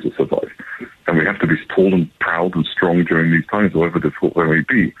continue to survive. And we have to be tall and proud and strong during these times, however difficult they may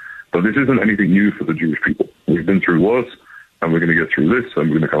be. But this isn't anything new for the Jewish people. We've been through worse, and we're going to get through this,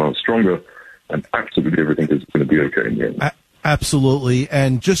 and we're going to come out stronger, and absolutely everything is going to be okay in the end. Absolutely.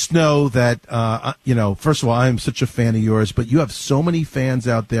 And just know that, first of all, I am such a fan of yours, but you have so many fans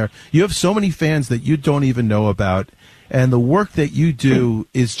out there. You have so many fans that you don't even know about. And the work that you do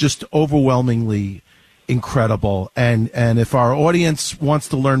is just overwhelmingly incredible. And if our audience wants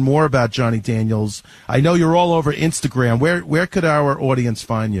to learn more about Johnny Daniels, I know you're all over Instagram. Where could our audience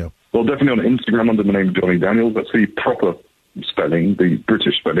find you? Well, definitely on Instagram under the name Johnny Daniels. That's the proper spelling, the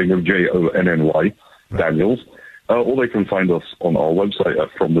British spelling of Jonny, Daniels. Or they can find us on our website at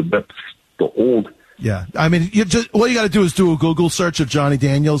fromthedepths.org. Yeah, I mean, all you got to do is do a Google search of Johnny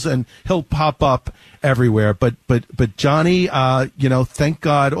Daniels, and he'll pop up everywhere. But Johnny, thank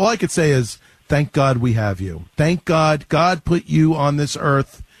God. All I could say is thank God we have you. Thank God. God put you on this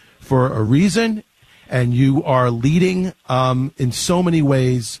earth for a reason, and you are leading in so many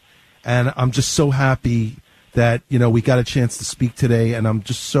ways. And I'm just so happy that we got a chance to speak today, and I'm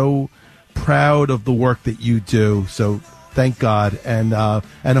just so proud of the work that you do. So thank God, and I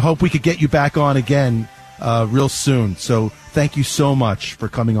hope we could get you back on again real soon. So thank you so much for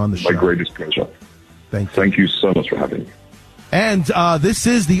coming on the show. My greatest pleasure. Thank you so much for having me. And this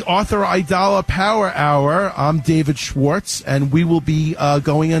is the Arthur Aidala Power Hour. I'm David Schwartz, and we will be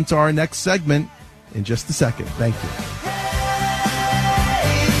going into our next segment in just a second. Thank you.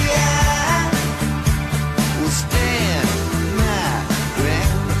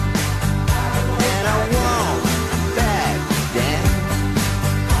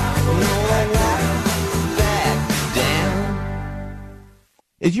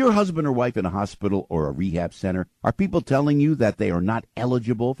 Is your husband or wife in a hospital or a rehab center? Are people telling you that they are not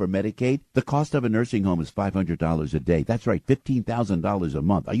eligible for Medicaid? The cost of a nursing home is $500 a day. That's right, $15,000 a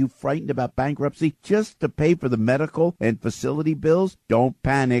month. Are you frightened about bankruptcy just to pay for the medical and facility bills? Don't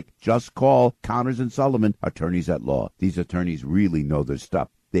panic. Just call Connors and Sullivan, attorneys at law. These attorneys really know their stuff.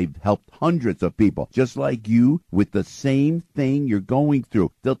 They've helped hundreds of people, just like you, with the same thing you're going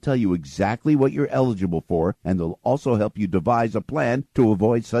through. They'll tell you exactly what you're eligible for, and they'll also help you devise a plan to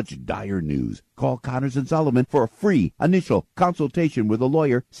avoid such dire news. Call Connors and Sullivan for a free initial consultation with a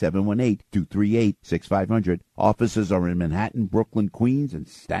lawyer, 718-238-6500. Offices are in Manhattan, Brooklyn, Queens, and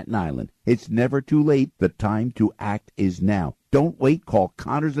Staten Island. It's never too late. The time to act is now. Don't wait. Call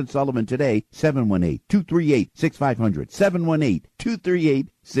Connors and Sullivan today, 718-238-6500,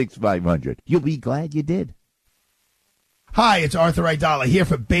 718-238-6500. You'll be glad you did. Hi, it's Arthur Aidala here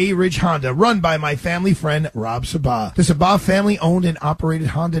for Bay Ridge Honda, run by my family friend, Rob Sabah. The Sabah family-owned and operated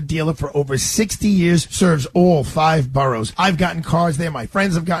Honda dealer for over 60 years serves all 5 boroughs. I've gotten cars there. My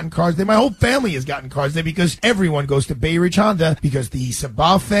friends have gotten cars there. My whole family has gotten cars there because everyone goes to Bay Ridge Honda because the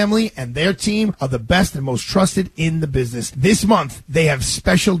Sabah family and their team are the best and most trusted in the business. This month, they have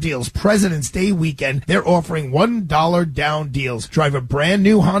special deals. President's Day weekend, they're offering $1 down deals. Drive a brand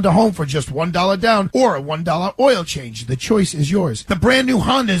new Honda home for just $1 down or a $1 oil change. The choice is yours. The brand new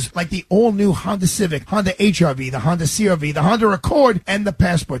Hondas, like the all-new Honda Civic, Honda HR-V, the Honda CR-V, the Honda Accord, and the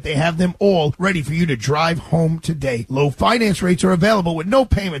Passport. They have them all ready for you to drive home today. Low finance rates are available with no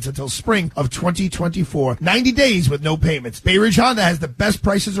payments until spring of 2024. 90 days with no payments. Bay Ridge Honda has the best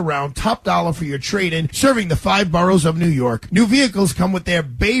prices around, top dollar for your trade-in, serving the 5 boroughs of New York. New vehicles come with their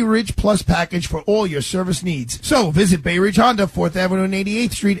Bay Ridge Plus package for all your service needs. So visit Bay Ridge Honda, 4th Avenue and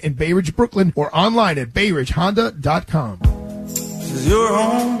 88th Street in Bay Ridge, Brooklyn, or online at bayridgehonda.com. This is your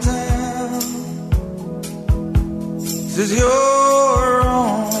hometown. This is your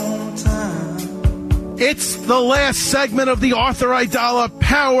hometown. It's the last segment of the Arthur Aidala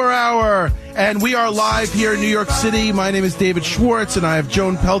Power Hour, and we are live here in New York City. My name is David Schwartz, and I have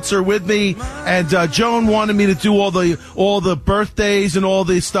Joan Peltzer with me. And Joan wanted me to do all the birthdays and all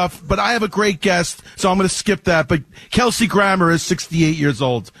this stuff, but I have a great guest, so I'm going to skip that. But Kelsey Grammer is 68 years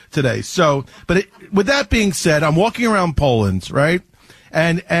old today. So, with that being said, I'm walking around Poland, right?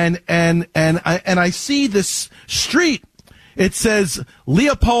 And I see this street. It says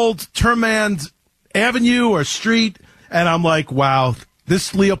Leopold Termand Avenue or Street, and I'm like, wow,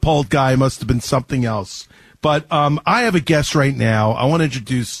 this Leopold guy must have been something else. But I have a guest right now. I want to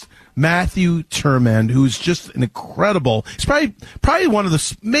introduce Matthew Termand, who's just an incredible. He's probably one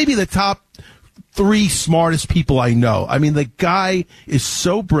of maybe the top 3 smartest people I know. I mean, the guy is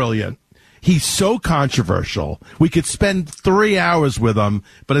so brilliant. He's so controversial. We could spend 3 hours with him,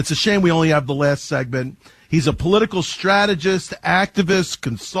 but it's a shame we only have the last segment. He's a political strategist, activist,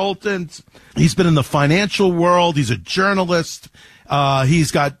 consultant. He's been in the financial world. He's a journalist.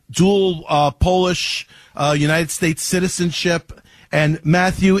 He's got dual Polish, United States citizenship. And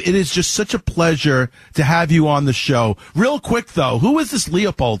Matthew, it is just such a pleasure to have you on the show. Real quick, though, who is this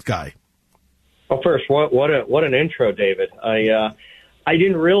Leopold guy? Well, first, what an intro, David. I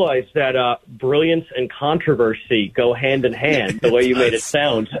didn't realize that brilliance and controversy go hand in hand, the way you made it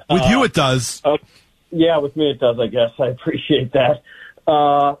sound. With you, it does. Yeah, with me, it does, I guess. I appreciate that.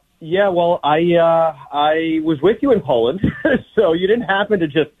 Yeah, well, I was with you in Poland, so you didn't happen to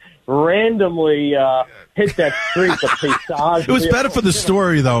just randomly hit that street. The paysage. It was better for the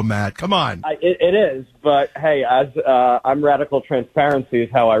story, though, Matt. Come on. It is, but hey, as I'm radical transparency is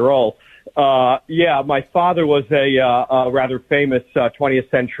how I roll. Yeah, my father was a rather famous 20th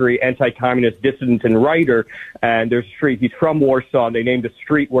century anti-communist dissident and writer, and there's a street, he's from Warsaw, and they named a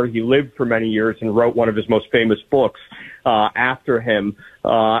street where he lived for many years and wrote one of his most famous books after him.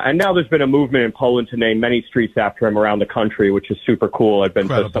 And now there's been a movement in Poland to name many streets after him around the country, which is super cool. I've been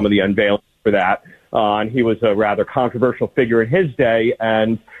to some of the unveilings for that. And he was a rather controversial figure in his day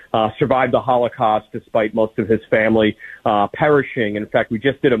and survived the Holocaust despite most of his family perishing. In fact, we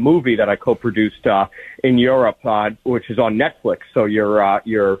just did a movie that I co-produced in Europe, which is on Netflix. So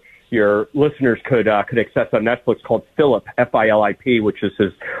your listeners could access on Netflix, called Philip, F-I-L-I-P, which is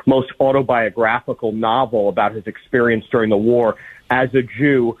his most autobiographical novel about his experience during the war as a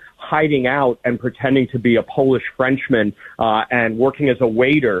Jew, hiding out and pretending to be a Polish Frenchman and working as a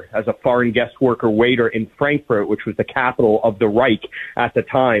waiter, as a foreign guest worker waiter in Frankfurt, which was the capital of the Reich at the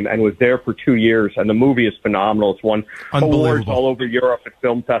time, and was there for 2 years. And the movie is phenomenal. It's won awards all over Europe at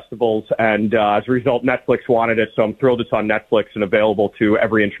film festivals, and as a result, Netflix wanted it, so I'm thrilled it's on Netflix and available to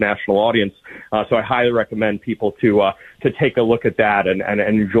every international audience. So I highly recommend people to take a look at that and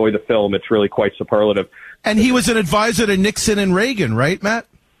enjoy the film. It's really quite superlative. And he was an advisor to Nixon and Reagan, right, Matt?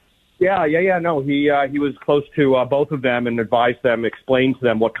 Yeah. No, he was close to both of them and advised them, explained to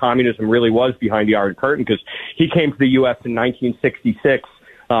them what communism really was behind the Iron Curtain, because he came to the U.S. in 1966.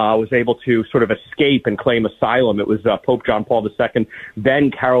 Was able to sort of escape and claim asylum. It was Pope John Paul II,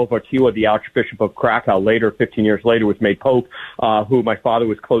 then Karol Wojtyła, the Archbishop of Krakow, later, 15 years later, was made Pope, who my father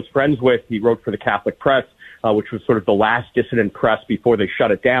was close friends with. He wrote for the Catholic Press, which was sort of the last dissident press before they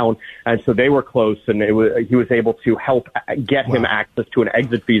shut it down. And so they were close, and he was able to help get him access to an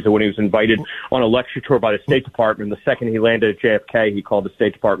exit visa when he was invited on a lecture tour by the State Department. The second he landed at JFK, he called the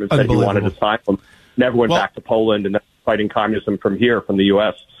State Department and said he wanted asylum. Never went back to Poland, and then fighting communism from here, from the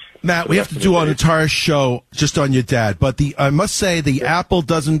U.S. Matt, we have to do an entire show just on your dad, but I must say the apple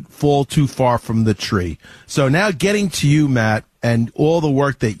doesn't fall too far from the tree. So now getting to you, Matt, and all the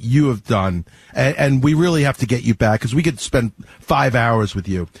work that you have done, and we really have to get you back because we could spend 5 hours with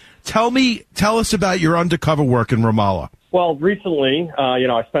you. Tell us about your undercover work in Ramallah. Well, recently,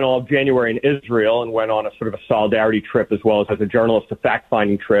 I spent all of January in Israel and went on a sort of a solidarity trip as well as a journalist, a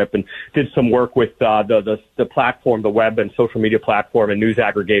fact-finding trip, and did some work with the platform, the web and social media platform and news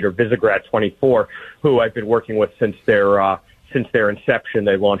aggregator Visegrad24, who I've been working with since their inception.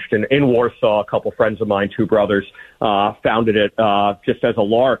 They launched in Warsaw. A couple friends of mine, two brothers, founded it just as a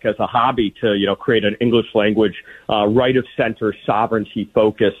lark, as a hobby to create an English language, right-of-center,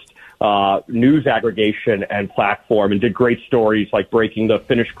 sovereignty-focused news aggregation and platform, and did great stories like breaking the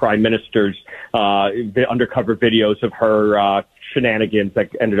Finnish prime minister's undercover videos of her shenanigans that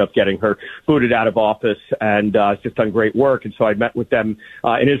ended up getting her booted out of office, and just done great work. And so I met with them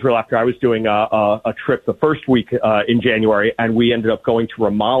in Israel after I was doing a trip the first week in January, and we ended up going to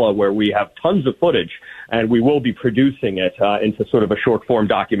Ramallah, where we have tons of footage, and we will be producing it into sort of a short-form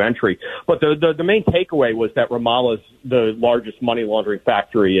documentary. But the main takeaway was that Ramallah is the largest money laundering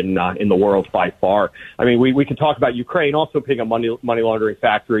factory in the world by far. I mean, we could talk about Ukraine also being a money laundering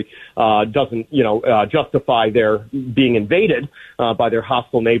factory. Doesn't justify their being invaded by their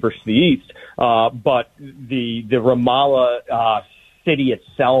hostile neighbors to the east. But the Ramallah city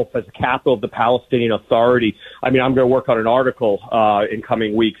itself as a capital of the Palestinian Authority. I mean, I'm going to work on an article in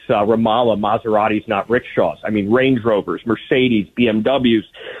coming weeks. Ramallah, Maseratis, not rickshaws. I mean, Range Rovers, Mercedes, BMWs,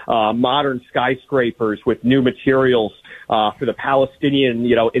 modern skyscrapers with new materials for the Palestinian,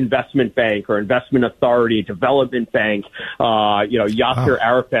 investment bank or investment authority, development bank. Yasser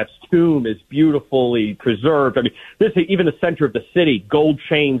Arafat's tomb is beautifully preserved. I mean, even the center of the city, gold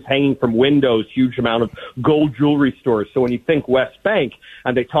chains hanging from windows, huge amount of gold jewelry stores. So when you think West Bank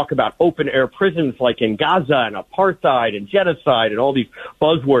and they talk about open air prisons like in Gaza and apartheid and genocide and all these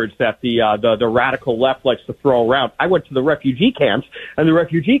buzzwords that the radical left likes to throw around. I went to the refugee camps, and the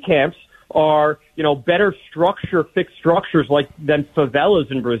refugee camps are, better fixed structures than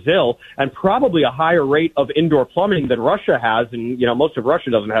favelas in Brazil, and probably a higher rate of indoor plumbing than Russia has. And, most of Russia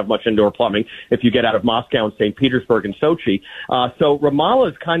doesn't have much indoor plumbing if you get out of Moscow and St. Petersburg and Sochi. So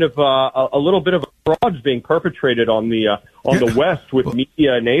Ramallah is kind of a little bit of a fraud being perpetrated on the West with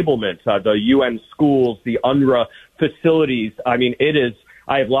media enablement, the UN schools, the UNRWA facilities. I mean,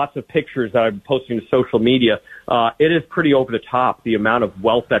 I have lots of pictures that I'm posting to social media. It is pretty over the top, the amount of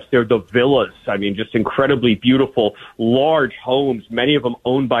wealth that's there. The villas, I mean, just incredibly beautiful, large homes, many of them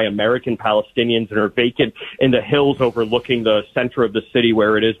owned by American Palestinians and are vacant in the hills overlooking the center of the city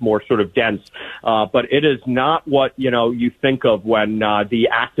where it is more sort of dense. But it is not what, you think of when the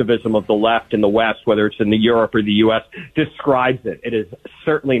activism of the left in the West, whether it's in the Europe or the U.S., describes it. It is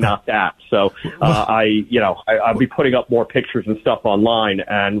certainly not that. So I'll be putting up more pictures and stuff online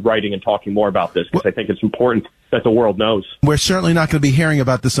and writing and talking more about this because I think it's important that the world knows. We're certainly not going to be hearing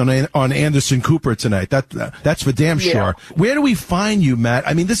about this on Anderson Cooper tonight. That's for damn sure. Where do we find you, Matt?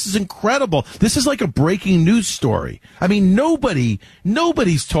 I mean, this is incredible. This is like a breaking news story. I mean,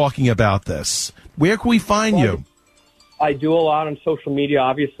 nobody's talking about this. Where can we find you? I do a lot on social media.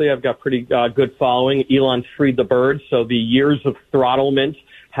 Obviously, I've got pretty good following. Elon's freed the birds, so the years of throttlement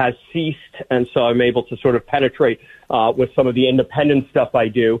has ceased, and so I'm able to sort of penetrate with some of the independent stuff I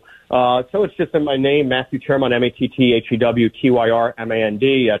do. So it's just in my name, Matthew Tyrmand,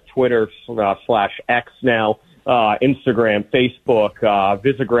 MatthewTyrmand, at Twitter /X now, Instagram, Facebook,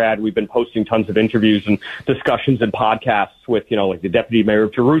 Visegrad. We've been posting tons of interviews and discussions and podcasts with, like the deputy mayor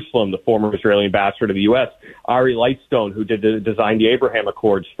of Jerusalem, the former Israeli ambassador to the U.S., Ari Lightstone, who designed the Abraham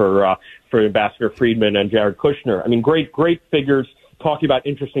Accords for Ambassador Friedman and Jared Kushner. I mean, great figures talking about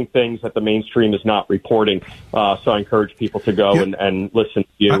interesting things that the mainstream is not reporting. So I encourage people to go and listen to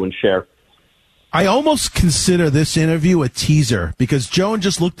you and share. I almost consider this interview a teaser because Joan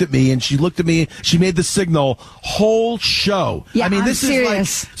just looked at me and she made the signal whole show. Yeah, I mean, this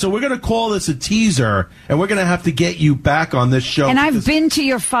serious. is like, so we're going to call this a teaser and we're going to have to get you back on this show. And I've been to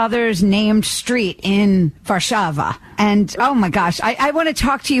your father's named street in Warsaw. And oh my gosh, I want to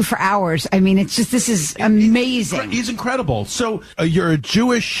talk to you for hours. I mean, it's just, this is amazing. He's incredible. So you're a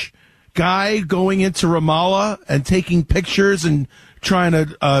Jewish guy going into Ramallah and taking pictures and trying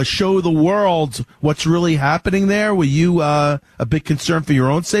to show the world what's really happening there. Were you a big concern for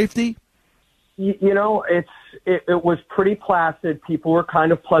your own safety? You know, it was pretty placid. People were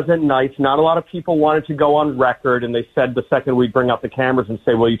kind of pleasant, nice. Not a lot of people wanted to go on record, and they said the second we bring out the cameras and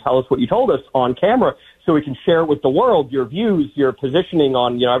say, well, you tell us what you told us on camera so we can share it with the world, your views, your positioning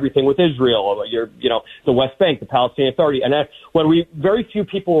on, everything with Israel, the West Bank, the Palestinian Authority. And very few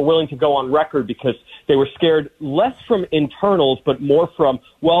people were willing to go on record because they were scared less from internals, but more from,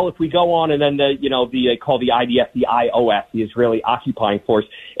 well, if we go on and then they call the IDF, the IOF, the Israeli occupying force,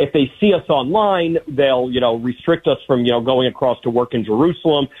 if they see us online, they'll, restrict us from, going across to work in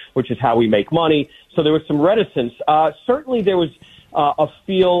Jerusalem, which is how we make money. So there was some reticence. Certainly there was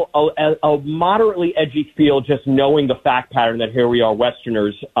a moderately edgy feel, just knowing the fact pattern that here we are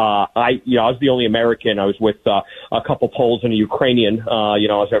Westerners. I was the only American. I was with a couple Poles and a Ukrainian, as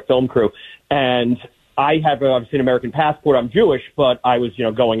our film crew. And I have obviously an American passport. I'm Jewish, but I was,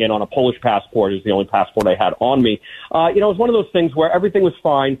 going in on a Polish passport. It was the only passport I had on me. It was one of those things where everything was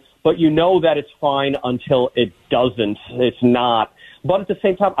fine, but you know that it's fine until it doesn't. It's not. But at the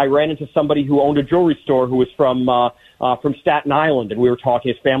same time, I ran into somebody who owned a jewelry store who was from Staten Island, and we were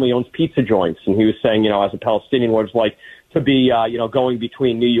talking. His family owns pizza joints, and he was saying, as a Palestinian, what it's like to be, going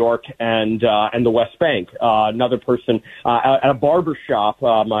between New York and the West Bank. Another person at a barber shop,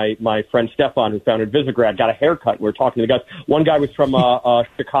 my friend Stefan, who founded Visegrad, got a haircut. We were talking to the guys. One guy was from a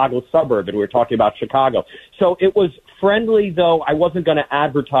Chicago suburb, and we were talking about Chicago. So it was friendly, though. I wasn't going to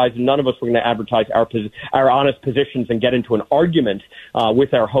advertise, and none of us were going to advertise our honest positions and get into an argument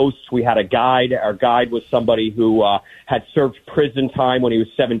with our hosts. We had a guide. Our guide was somebody who had served prison time when he was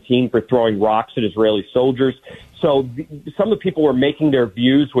 17 for throwing rocks at Israeli soldiers. So some of the people were making their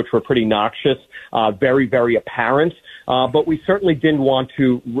views, which were pretty noxious, very, very apparent. But we certainly didn't want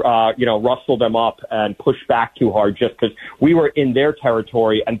to, rustle them up and push back too hard just because we were in their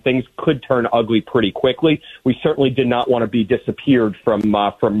territory and things could turn ugly pretty quickly. We certainly did not want to be disappeared from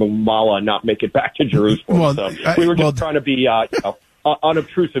Ramallah and not make it back to Jerusalem. We were just trying to be,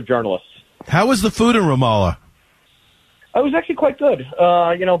 unobtrusive journalists. How was the food in Ramallah? It was actually quite good.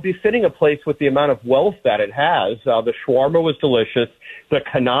 Befitting a place with the amount of wealth that it has. The shawarma was delicious. The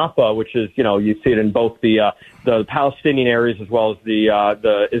kanapa, which is, you see it in both the Palestinian areas as well as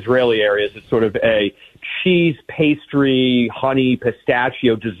the Israeli areas. It's sort of a cheese, pastry, honey,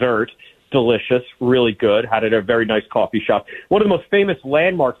 pistachio dessert. Delicious, really good. Had it at a very nice coffee shop. One of the most famous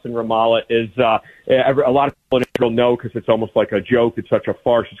landmarks in Ramallah is a lot of people in Israel know because it's almost like a joke. It's such a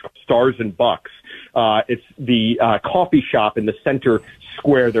farce. It's called Stars and Bucks. It's the coffee shop in the center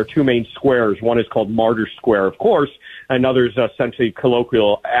square. There are two main squares. One is called Martyr Square, of course. Another is essentially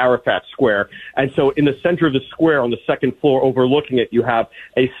colloquial Arafat Square. And so in the center of the square on the second floor overlooking it, you have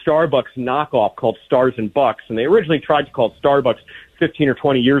a Starbucks knockoff called Stars and Bucks. And they originally tried to call it Starbucks 15 or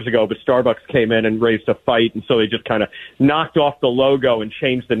 20 years ago, but Starbucks came in and raised a fight, and so they just kind of knocked off the logo and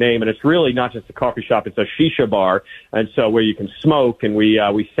changed the name. And it's really not just a coffee shop; it's a shisha bar, and so where you can smoke. And we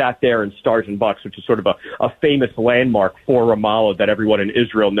sat there in Stars and Bucks, which is sort of a famous landmark for Ramallah that everyone in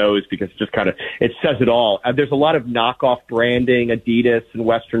Israel knows because it just kind of it says it all. There's a lot of knockoff branding, Adidas and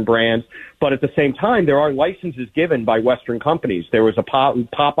Western brands. But at the same time, there are licenses given by Western companies. There was a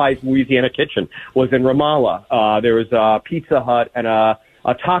Popeye's Louisiana Kitchen was in Ramallah. There was a Pizza Hut and a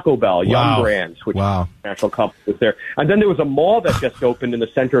Taco Bell, Yum Brands, which is a national company, was there. And then there was a mall that just opened in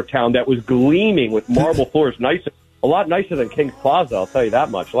the center of town that was gleaming with marble floors, a lot nicer than King's Plaza, I'll tell you that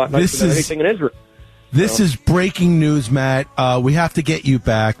much. A lot nicer than anything in Israel. This is breaking news, Matt. We have to get you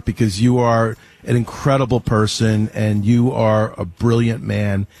back because you are an incredible person and you are a brilliant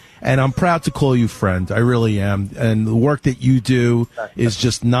man. And I'm proud to call you friend. I really am. And the work that you do is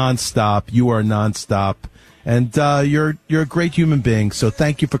just nonstop. You are nonstop. And you're a great human being. So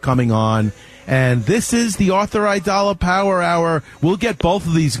thank you for coming on. And this is the Arthur Aidala Power Hour. We'll get both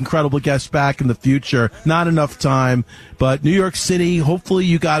of these incredible guests back in the future. Not enough time, but New York City, hopefully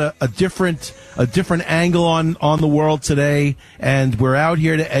you got a different angle on the world today. And we're out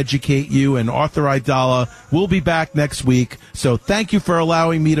here to educate you. And Arthur Aidala will be back next week. So thank you for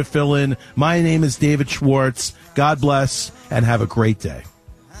allowing me to fill in. My name is David Schwartz. God bless and have a great day.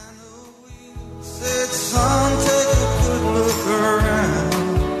 Son, take a good look around.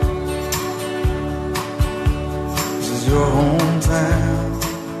 your hometown.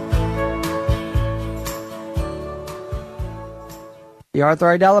 The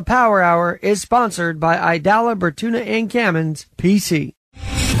Arthur Aidala Power Hour is sponsored by Aidala, Bertuna, and Kamens, PC.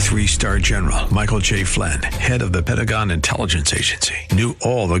 3-star General Michael J. Flynn, head of the Pentagon Intelligence Agency, knew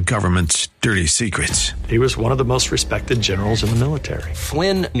all the government's dirty secrets. He was one of the most respected generals in the military.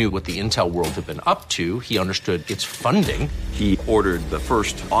 Flynn knew what the intel world had been up to. He understood its funding. He ordered the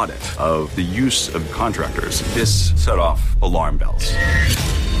first audit of the use of contractors. This set off alarm bells.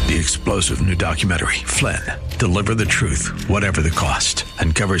 The explosive new documentary, Flynn, Deliver the Truth, Whatever the Cost,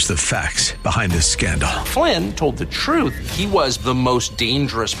 uncovers the facts behind this scandal. Flynn told the truth. He was the most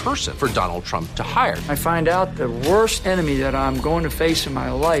dangerous person for Donald Trump to hire. I find out the worst enemy that I'm going to face in my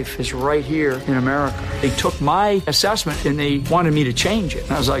life is right here in America. They took my assessment and they wanted me to change it.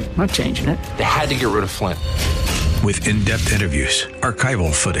 And I was like, I'm not changing it. They had to get rid of Flynn. With in-depth interviews,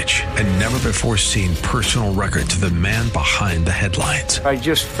 archival footage, and never-before-seen personal records of the man behind the headlines. I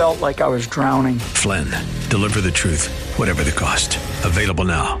just felt like I was drowning. Flynn, Deliver the Truth, Whatever the Cost. Available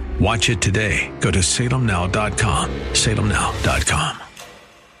now. Watch it today. Go to salemnow.com. salemnow.com.